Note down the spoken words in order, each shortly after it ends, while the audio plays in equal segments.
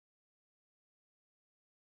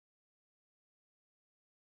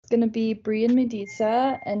going to be Brie and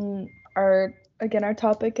Mediseh, and our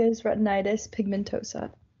topic is Retinitis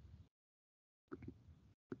Pigmentosa.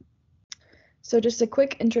 So just a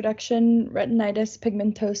quick introduction, Retinitis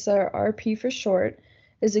Pigmentosa, or RP for short,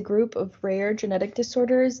 is a group of rare genetic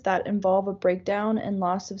disorders that involve a breakdown and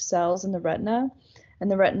loss of cells in the retina,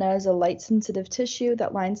 and the retina is a light-sensitive tissue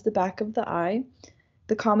that lines the back of the eye.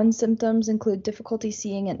 The common symptoms include difficulty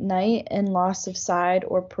seeing at night and loss of side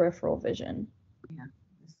or peripheral vision.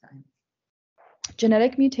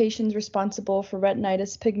 Genetic mutations responsible for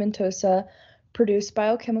retinitis pigmentosa produce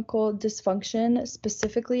biochemical dysfunction,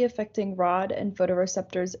 specifically affecting rod and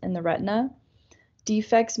photoreceptors in the retina.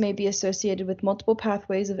 Defects may be associated with multiple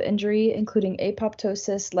pathways of injury, including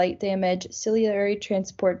apoptosis, light damage, ciliary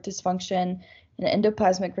transport dysfunction, and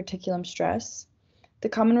endoplasmic reticulum stress. The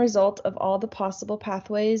common result of all the possible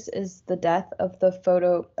pathways is the death of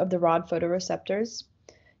the rod photoreceptors.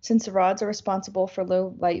 Since the rods are responsible for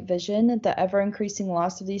low light vision, the ever-increasing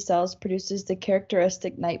loss of these cells produces the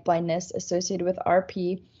characteristic night blindness associated with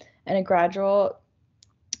RP and a gradual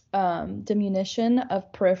diminution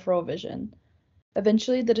of peripheral vision.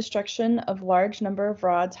 Eventually, the destruction of large number of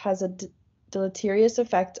rods has a deleterious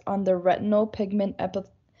effect on the retinal pigment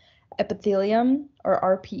epithelium, or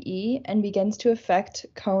RPE, and begins to affect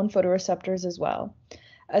cone photoreceptors as well.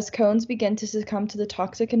 As cones begin to succumb to the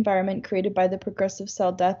toxic environment created by the progressive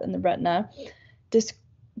cell death in the retina,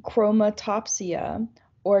 dyschromatopsia,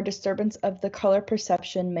 or disturbance of the color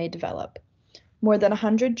perception, may develop. More than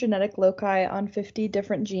 100 genetic loci on 50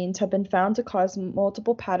 different genes have been found to cause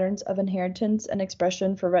multiple patterns of inheritance and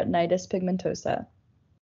expression for retinitis pigmentosa.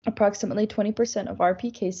 Approximately 20% of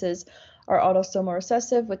RP cases are autosomal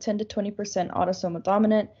recessive, with 10 to 20% autosomal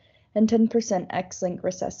dominant and 10% X-linked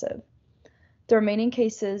recessive. The remaining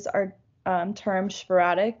cases are termed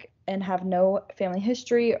sporadic and have no family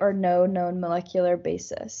history or no known molecular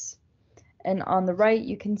basis. And on the right,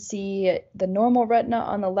 you can see the normal retina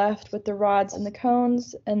on the left with the rods and the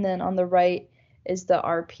cones, and then on the right is the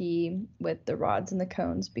RP with the rods and the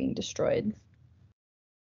cones being destroyed.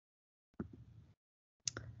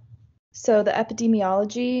 So the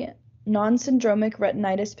epidemiology, non-syndromic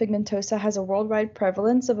retinitis pigmentosa has a worldwide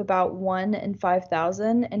prevalence of about 1 in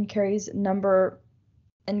 5,000 and carriers number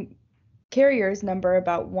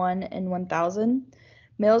about 1 in 1,000.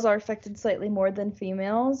 Males are affected slightly more than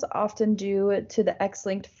females, often due to the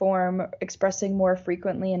X-linked form expressing more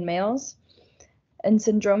frequently in males. And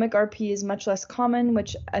syndromic RP is much less common,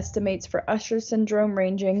 which estimates for Usher syndrome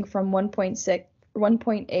ranging from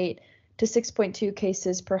 1.8 to 6.2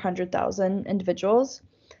 cases per 100,000 individuals.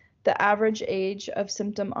 The average age of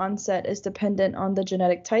symptom onset is dependent on the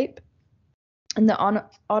genetic type, and the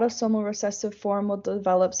autosomal recessive form will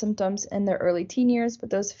develop symptoms in their early teen years,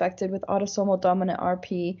 but those affected with autosomal dominant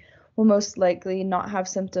RP will most likely not have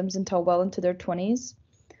symptoms until well into their 20s.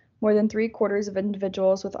 More than 3/4 of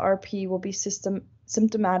individuals with RP will be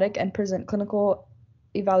symptomatic and present clinical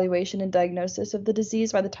evaluation and diagnosis of the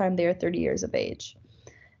disease by the time they are 30 years of age.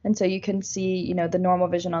 And so you can see, the normal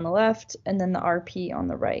vision on the left and then the RP on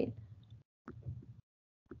the right.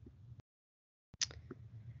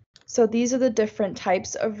 So these are the different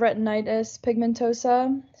types of retinitis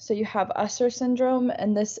pigmentosa. So you have Usher syndrome,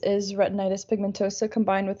 and this is retinitis pigmentosa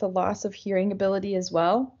combined with a loss of hearing ability as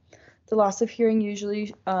well. The loss of hearing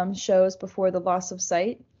usually shows before the loss of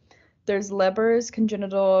sight. There's Leber's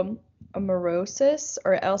congenital amaurosis,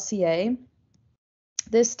 or LCA.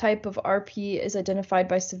 This type of RP is identified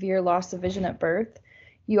by severe loss of vision at birth.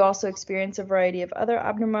 You also experience a variety of other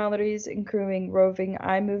abnormalities, including roving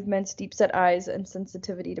eye movements, deep-set eyes, and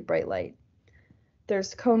sensitivity to bright light.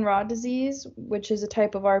 There's cone rod disease, which is a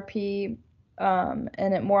type of RP, and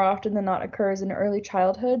it more often than not occurs in early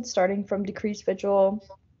childhood, starting from decreased visual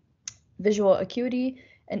acuity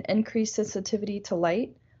and increased sensitivity to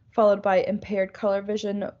light, followed by impaired color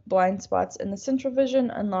vision, blind spots in the central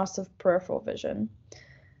vision, and loss of peripheral vision.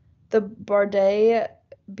 The Bathaei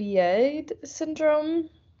syndrome,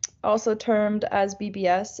 also termed as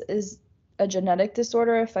BBS, is a genetic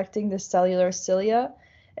disorder affecting the cellular cilia.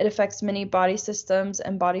 It affects many body systems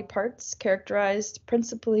and body parts, characterized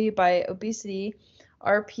principally by obesity,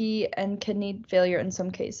 RP, and kidney failure in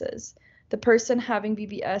some cases. The person having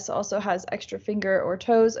BBS also has extra finger or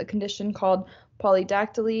toes, a condition called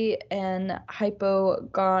polydactyly, and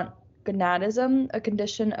hypogonadism, a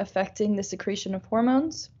condition affecting the secretion of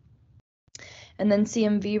hormones. And then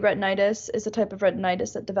CMV retinitis is a type of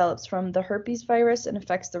retinitis that develops from the herpes virus and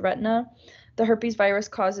affects the retina. The herpes virus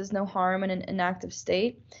causes no harm in an inactive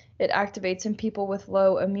state. It activates in people with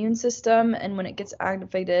low immune system, and when it gets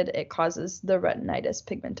activated, it causes the retinitis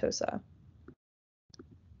pigmentosa.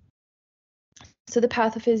 So the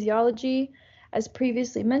pathophysiology, as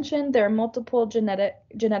previously mentioned, there are multiple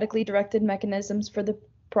genetically directed mechanisms for the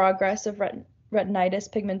progress of retinitis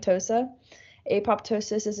pigmentosa.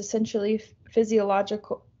 Apoptosis is essentially physiologic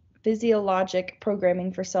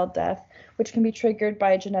programming for cell death, which can be triggered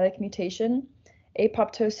by a genetic mutation.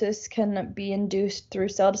 Apoptosis can be induced through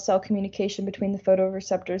cell-to-cell communication between the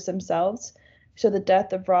photoreceptors themselves. So the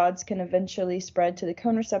death of rods can eventually spread to the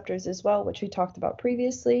cone receptors as well, which we talked about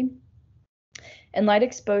previously. And light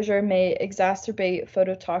exposure may exacerbate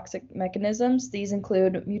phototoxic mechanisms. These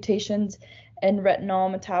include mutations in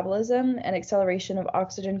retinol metabolism and acceleration of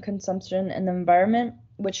oxygen consumption in the environment,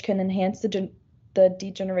 which can enhance the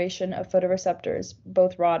degeneration of photoreceptors,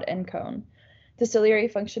 both rod and cone. The ciliary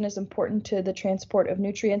function is important to the transport of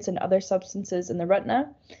nutrients and other substances in the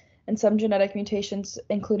retina, and some genetic mutations,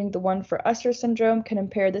 including the one for Usher syndrome, can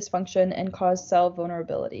impair this function and cause cell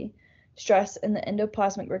vulnerability. Stress in the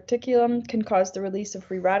endoplasmic reticulum can cause the release of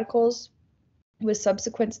free radicals, with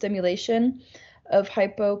subsequent stimulation of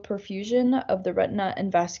hypoperfusion of the retina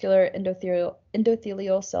and vascular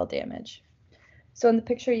endothelial cell damage. So in the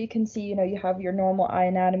picture, you can see, you have your normal eye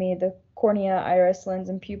anatomy, the cornea, iris, lens,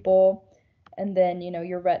 and pupil, and then,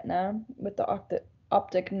 your retina with the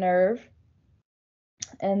optic nerve.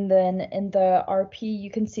 And then in the RP,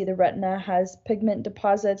 you can see the retina has pigment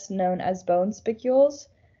deposits known as bone spicules.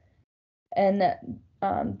 And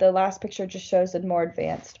the last picture just shows a more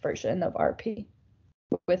advanced version of RP,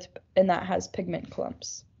 and that has pigment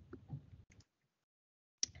clumps.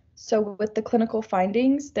 So with the clinical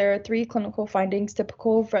findings, there are 3 clinical findings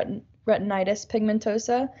typical of retinitis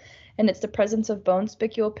pigmentosa, and it's the presence of bone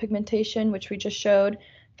spicule pigmentation, which we just showed,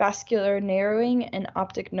 vascular narrowing, and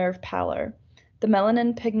optic nerve pallor. The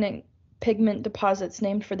melanin pigment deposits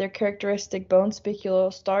named for their characteristic bone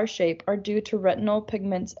spicular star shape are due to retinal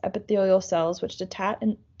pigments epithelial cells, which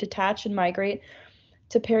detach and migrate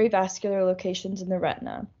to perivascular locations in the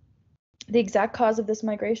retina. The exact cause of this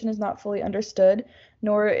migration is not fully understood,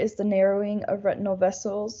 nor is the narrowing of retinal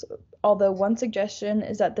vessels, although one suggestion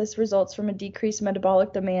is that this results from a decreased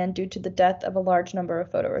metabolic demand due to the death of a large number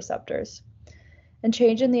of photoreceptors. And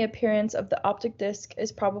change in the appearance of the optic disc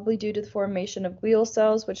is probably due to the formation of glial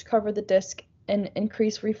cells, which cover the disc and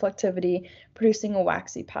increase reflectivity, producing a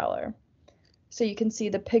waxy pallor. So you can see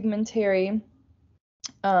the pigmentary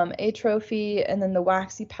atrophy and then the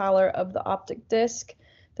waxy pallor of the optic disc,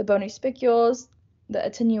 the bony spicules, the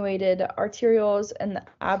attenuated arterioles, and the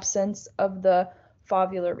absence of the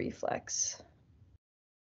foveolar reflex.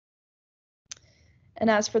 And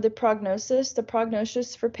as for the prognosis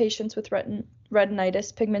for patients with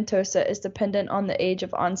retinitis pigmentosa is dependent on the age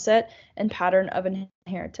of onset and pattern of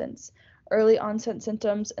inheritance. Early onset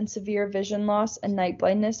symptoms and severe vision loss and night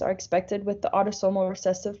blindness are expected with the autosomal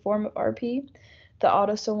recessive form of RP. The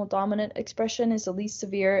autosomal dominant expression is the least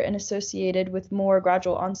severe and associated with more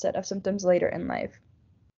gradual onset of symptoms later in life.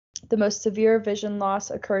 The most severe vision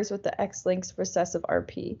loss occurs with the X-linked recessive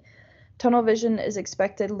RP. Tunnel vision is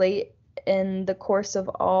expected late in the course of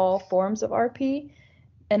all forms of RP,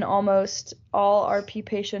 and almost all RP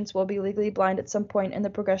patients will be legally blind at some point in the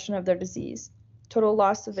progression of their disease. Total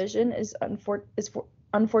loss of vision is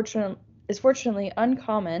fortunately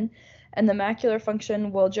uncommon, and the macular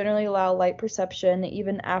function will generally allow light perception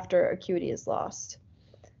even after acuity is lost.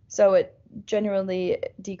 So it generally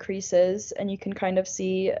decreases, and you can kind of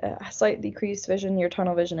see a slight decreased vision, your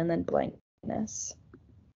tunnel vision, and then blindness.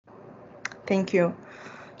 Thank you.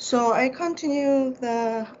 So I continue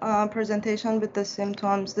the presentation with the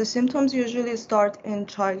symptoms. The symptoms usually start in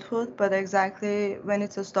childhood, but exactly when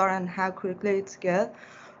it's a start and how quickly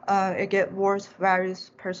it get worse varies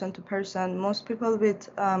person to person. Most people with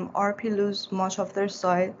RP lose much of their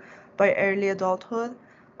sight by early adulthood.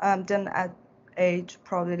 Then at age,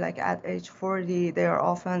 probably like at age 40, they are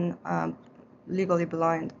often legally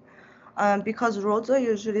blind. Because rods are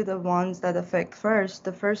usually the ones that affect first,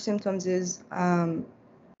 the first symptoms is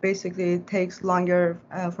basically it takes longer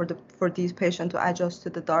for these patients to adjust to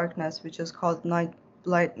the darkness, which is called night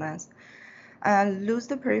blindness. And lose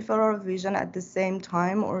the peripheral vision at the same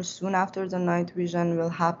time or soon after the night vision will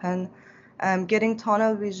happen. Getting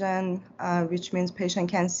tunnel vision, which means patient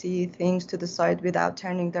can see things to the side without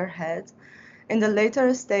turning their head. In the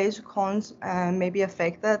later stage, cones may be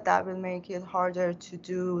affected. That will make it harder to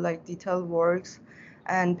do like detailed works,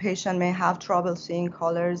 and patient may have trouble seeing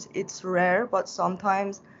colors. It's rare, but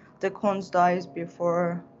sometimes the cones dies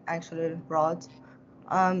before actually rods.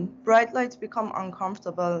 Bright lights become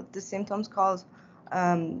uncomfortable. The symptoms called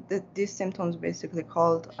these symptoms basically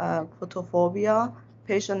called photophobia.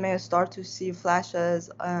 Patient may start to see flashes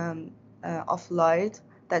of light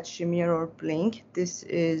that shimmer or blink. This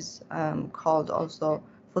is called also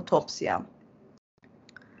photopsia.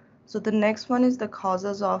 So the next one is the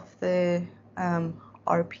causes of the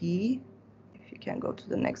RP. If you can go to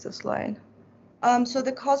the next slide. So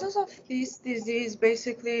the causes of this disease,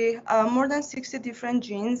 basically, more than 60 different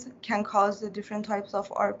genes can cause the different types of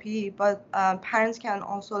RP, but parents can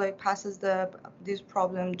also like passes these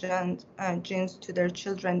problem genes to their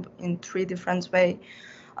children in 3 different ways.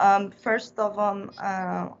 First of them,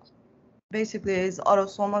 basically, is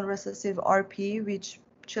autosomal recessive RP, which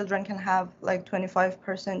children can have like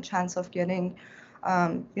 25% chance of getting,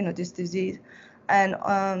 this disease. And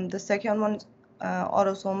the second one is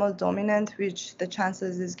autosomal dominant, which the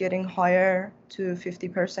chances is getting higher to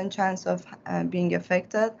 50% chance of being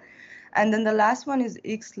affected. And then the last one is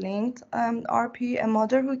X-linked RP. A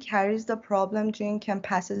mother who carries the problem gene can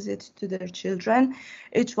passes it to their children.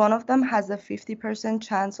 Each one of them has a 50%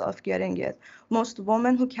 chance of getting it. Most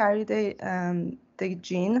women who carry the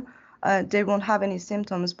gene, they won't have any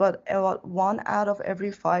symptoms, but about 1 out of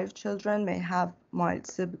every 5 children may have mild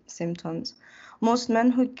symptoms. Most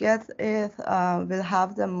men who get it will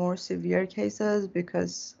have the more severe cases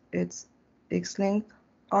because it's X-linked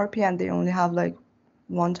RP and they only have like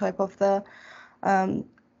one type of the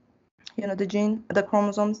the gene, the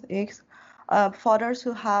chromosomes X. Fathers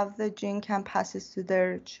who have the gene can pass it to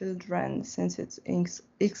their children since it's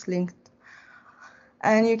X-linked.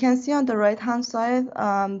 And you can see on the right hand side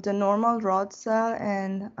the normal rod cell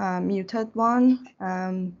and muted one.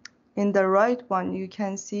 In the right one you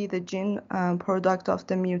can see the gene product of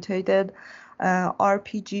the mutated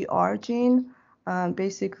RPGR gene.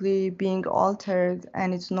 Basically being altered,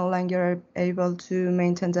 and it's no longer able to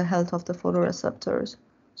maintain the health of the photoreceptors.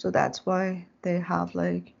 So that's why they have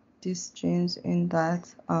like these genes in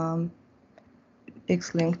that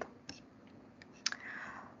X-linked.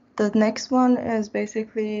 The next one is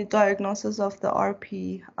basically diagnosis of the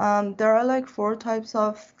RP. There are like 4 types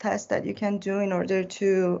of tests that you can do in order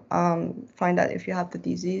to find out if you have the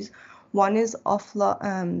disease. One is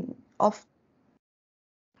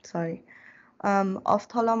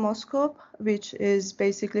ophthalmoscope, which is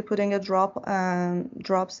basically putting a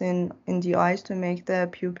drops in the eyes to make the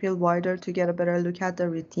pupil wider to get a better look at the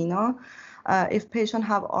retina. If patient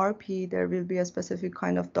have RP, there will be a specific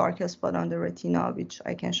kind of dark spot on the retina, which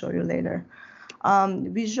I can show you later.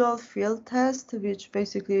 Visual field test, which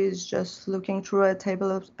basically is just looking through a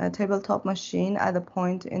tabletop machine at a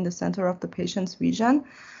point in the center of the patient's vision.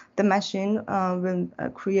 The machine will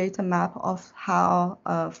create a map of how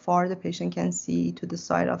far the patient can see to the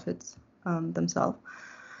side of it themselves.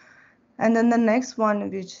 And then the next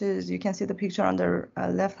one, which is, you can see the picture on the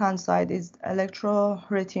left-hand side, is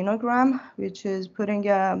electroretinogram, which is putting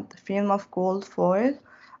a film of gold foil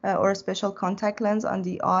or a special contact lens on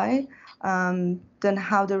the eye. Then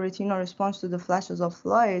how the retina responds to the flashes of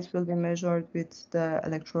light will be measured with the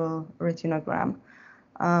electroretinogram.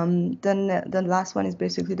 Then the last one is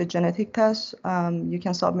basically the genetic test. You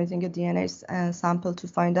can submitting a DNA sample to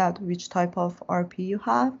find out which type of RP you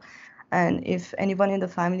have. And if anyone in the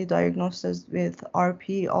family diagnoses with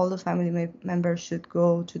RP, all the family members should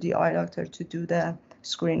go to the eye doctor to do the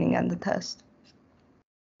screening and the test.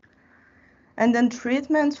 And then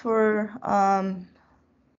treatment for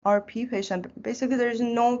RP patient. Basically, there is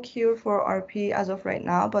no cure for RP as of right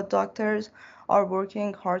now, but doctors are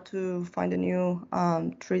working hard to find a new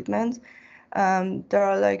treatment. There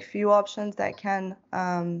are like few options that can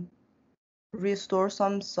restore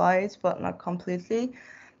some sight, but not completely.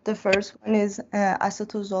 The first one is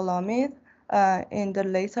acetazolamide. In the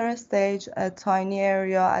later stage, a tiny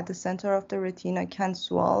area at the center of the retina can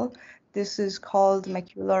swell. This is called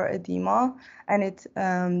macular edema, and it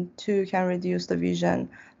too can reduce the vision.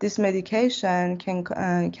 This medication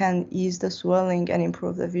can ease the swelling and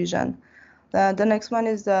improve the vision. The next one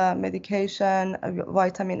is the medication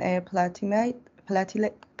vitamin A platinate.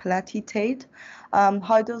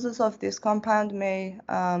 High doses of this compound may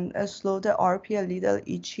slow the RP a little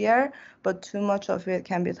each year, but too much of it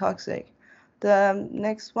can be toxic. The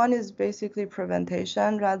next one is basically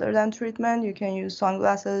prevention rather than treatment. You can use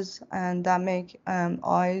sunglasses, and that make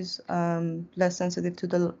eyes less sensitive to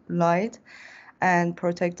the light and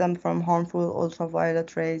protect them from harmful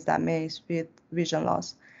ultraviolet rays that may speed vision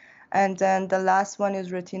loss. And then the last one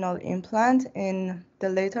is retinal implant. In the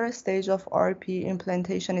later stage of RP,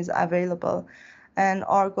 implantation is available. And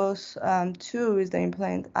Argos 2 is the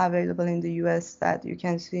implant available in the US that you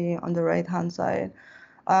can see on the right-hand side.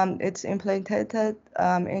 It's implanted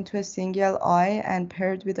into a single eye and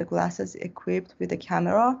paired with the glasses equipped with a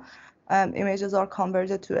camera. Images are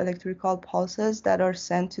converted to electrical pulses that are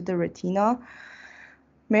sent to the retina.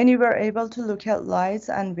 Many were able to look at lights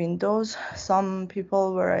and windows. Some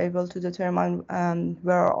people were able to determine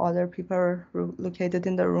where other people were located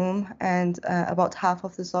in the room, and about half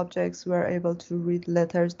of the subjects were able to read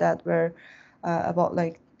letters that were about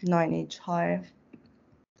like 9 inch high.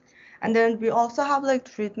 And then we also have like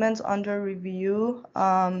treatments under review.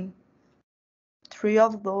 3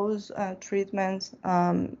 of those treatments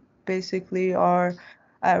basically are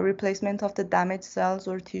replacement of the damaged cells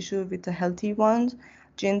or tissue with the healthy ones,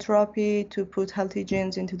 gene therapy to put healthy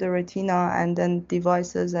genes into the retina, and then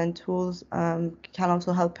devices and tools can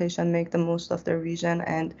also help patients make the most of their vision,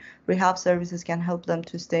 and rehab services can help them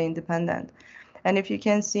to stay independent. And if you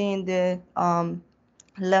can see in the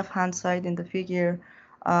left-hand side in the figure,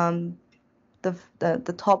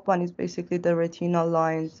 the top one is basically the retinal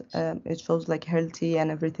lines. It shows like healthy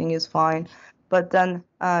and everything is fine, but then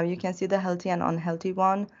you can see the healthy and unhealthy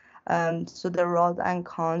one. So the pros and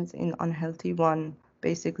cons in unhealthy one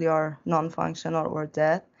basically are non-functional or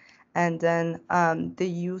death. And then the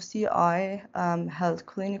UCI health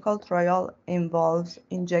clinical trial involves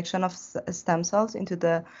injection of stem cells into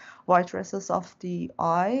the white vessels of the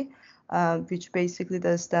eye, which basically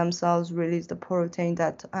the stem cells release the protein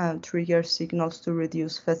that triggers signals to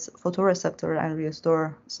reduce photoreceptor and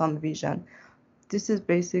restore some vision. This is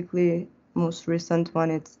basically most recent one,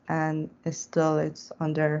 it's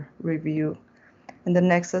under review. And the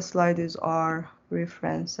next slide is our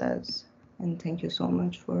references. And thank you so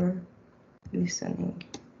much for listening.